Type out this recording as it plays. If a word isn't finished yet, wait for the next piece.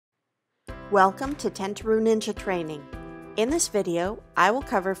Welcome to Tentaroo Ninja Training. In this video, I will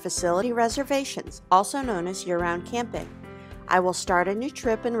cover facility reservations, also known as year-round camping. I will start a new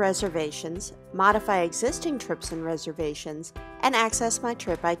trip in reservations, modify existing trips in reservations, and access my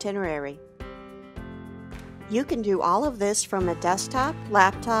trip itinerary. You can do all of this from a desktop,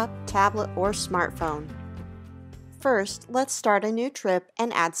 laptop, tablet, or smartphone. First, let's start a new trip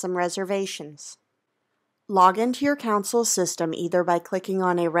and add some reservations. Log into your council system either by clicking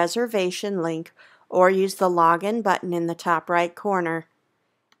on a reservation link or use the Login button in the top right corner.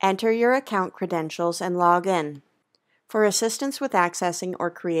 Enter your account credentials and log in. For assistance with accessing or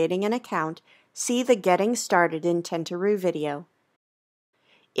creating an account, see the Getting Started in Tentaroo video.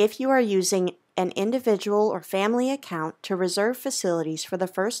 If you are using an individual or family account to reserve facilities for the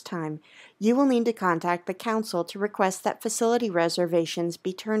first time, you will need to contact the council to request that facility reservations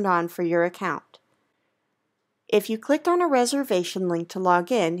be turned on for your account. If you clicked on a reservation link to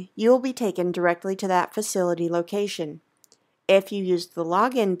log in, you will be taken directly to that facility location. If you used the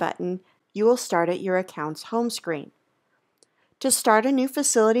Login button, you will start at your account's home screen. To start a new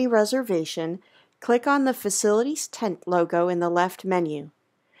facility reservation, click on the Facilities tent logo in the left menu.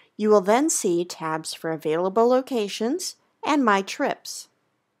 You will then see tabs for Available Locations and My Trips.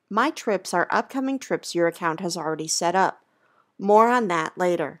 My Trips are upcoming trips your account has already set up. More on that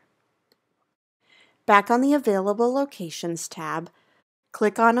later. Back on the Available Locations tab,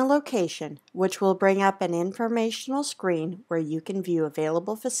 click on a location, which will bring up an informational screen where you can view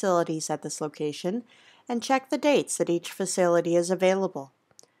available facilities at this location and check the dates that each facility is available.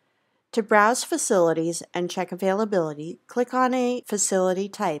 To browse facilities and check availability, click on a facility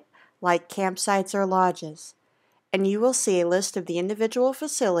type like campsites or lodges, and you will see a list of the individual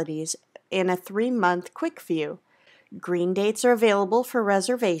facilities in a 3-month quick view. Green dates are available for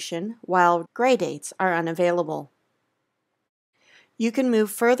reservation, while gray dates are unavailable. You can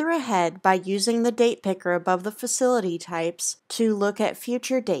move further ahead by using the date picker above the facility types to look at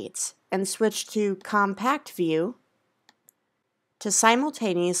future dates and switch to Compact View to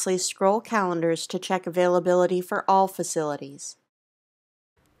simultaneously scroll calendars to check availability for all facilities.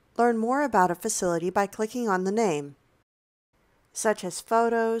 Learn more about a facility by clicking on the name, such as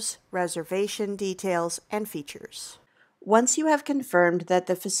photos, reservation details, and features. Once you have confirmed that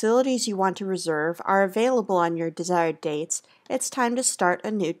the facilities you want to reserve are available on your desired dates, it's time to start a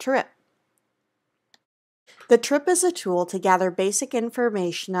new trip. The trip is a tool to gather basic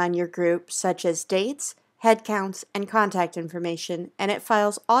information on your group, such as dates, head counts, and contact information, and it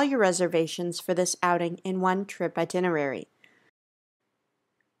files all your reservations for this outing in one trip itinerary.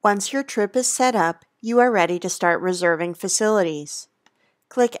 Once your trip is set up, you are ready to start reserving facilities.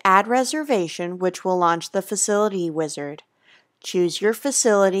 Click Add Reservation, which will launch the Facility Wizard. Choose your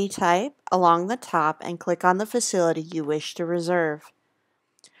facility type along the top and click on the facility you wish to reserve.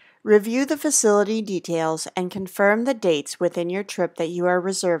 Review the facility details and confirm the dates within your trip that you are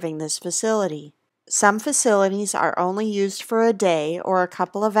reserving this facility. Some facilities are only used for a day or a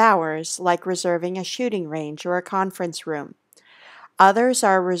couple of hours, like reserving a shooting range or a conference room. Others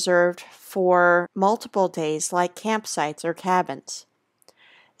are reserved for multiple days, like campsites or cabins.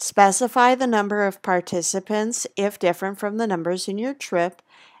 Specify the number of participants if different from the numbers in your trip,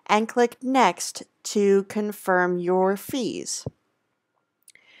 and click Next to confirm your fees.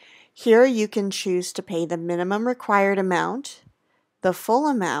 Here you can choose to pay the minimum required amount, the full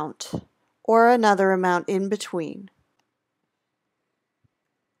amount, or another amount in between.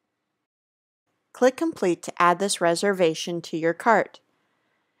 Click Complete to add this reservation to your cart.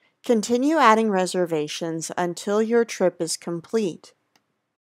 Continue adding reservations until your trip is complete.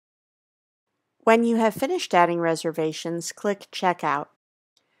 When you have finished adding reservations, click Checkout.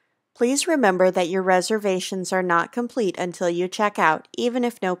 Please remember that your reservations are not complete until you check out, even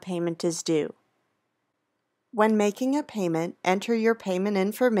if no payment is due. When making a payment, enter your payment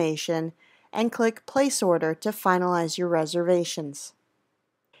information and click Place Order to finalize your reservations.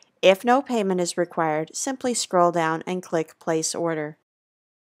 If no payment is required, simply scroll down and click Place Order.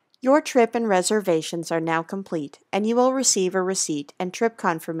 Your trip and reservations are now complete, and you will receive a receipt and trip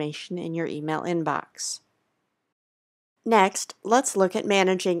confirmation in your email inbox. Next, let's look at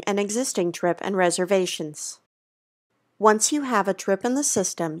managing an existing trip and reservations. Once you have a trip in the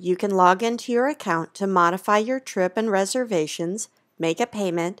system, you can log into your account to modify your trip and reservations, make a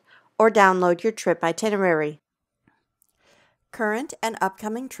payment, or download your trip itinerary. Current and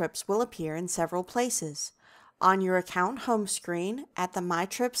upcoming trips will appear in several places. On your account home screen, at the My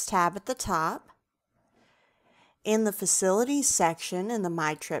Trips tab at the top, in the Facilities section in the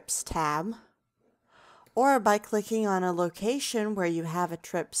My Trips tab, or by clicking on a location where you have a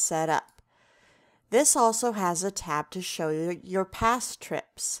trip set up. This also has a tab to show you your past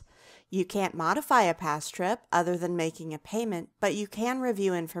trips. You can't modify a past trip other than making a payment, but you can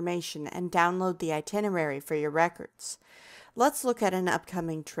review information and download the itinerary for your records. Let's look at an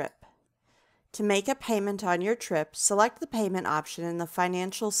upcoming trip. To make a payment on your trip, select the payment option in the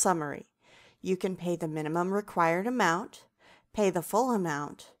financial summary. You can pay the minimum required amount, pay the full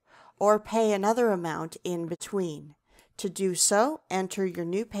amount, or pay another amount in between. To do so, enter your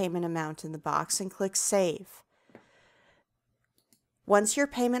new payment amount in the box and click Save. Once your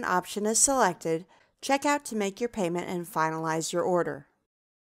payment option is selected, check out to make your payment and finalize your order.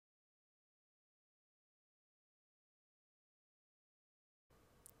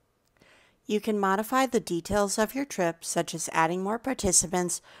 You can modify the details of your trip, such as adding more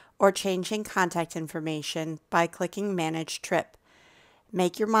participants or changing contact information by clicking Manage Trip.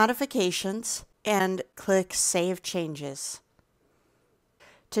 Make your modifications and click Save Changes.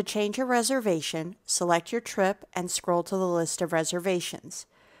 To change a reservation, select your trip and scroll to the list of reservations.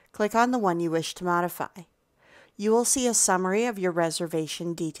 Click on the one you wish to modify. You will see a summary of your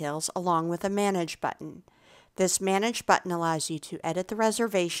reservation details along with a Manage button. This Manage button allows you to edit the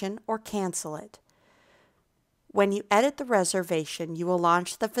reservation or cancel it. When you edit the reservation, you will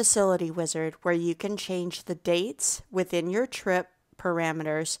launch the Facility Wizard where you can change the dates within your trip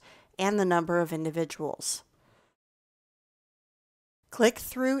parameters and the number of individuals. Click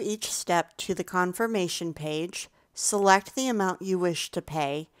through each step to the confirmation page, select the amount you wish to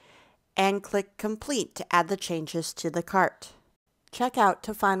pay, and click Complete to add the changes to the cart. Check out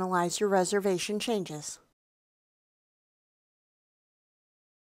to finalize your reservation changes.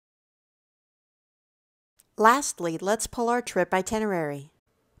 Lastly, let's pull our trip itinerary.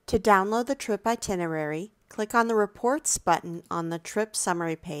 To download the trip itinerary, click on the Reports button on the trip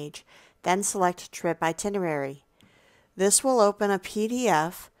summary page, then select Trip Itinerary. This will open a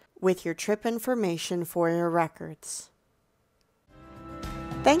PDF with your trip information for your records.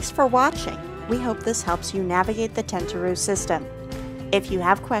 Thanks for watching. We hope this helps you navigate the Tentaroo system. If you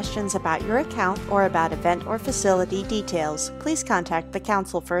have questions about your account or about event or facility details, please contact the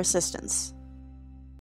Council for assistance.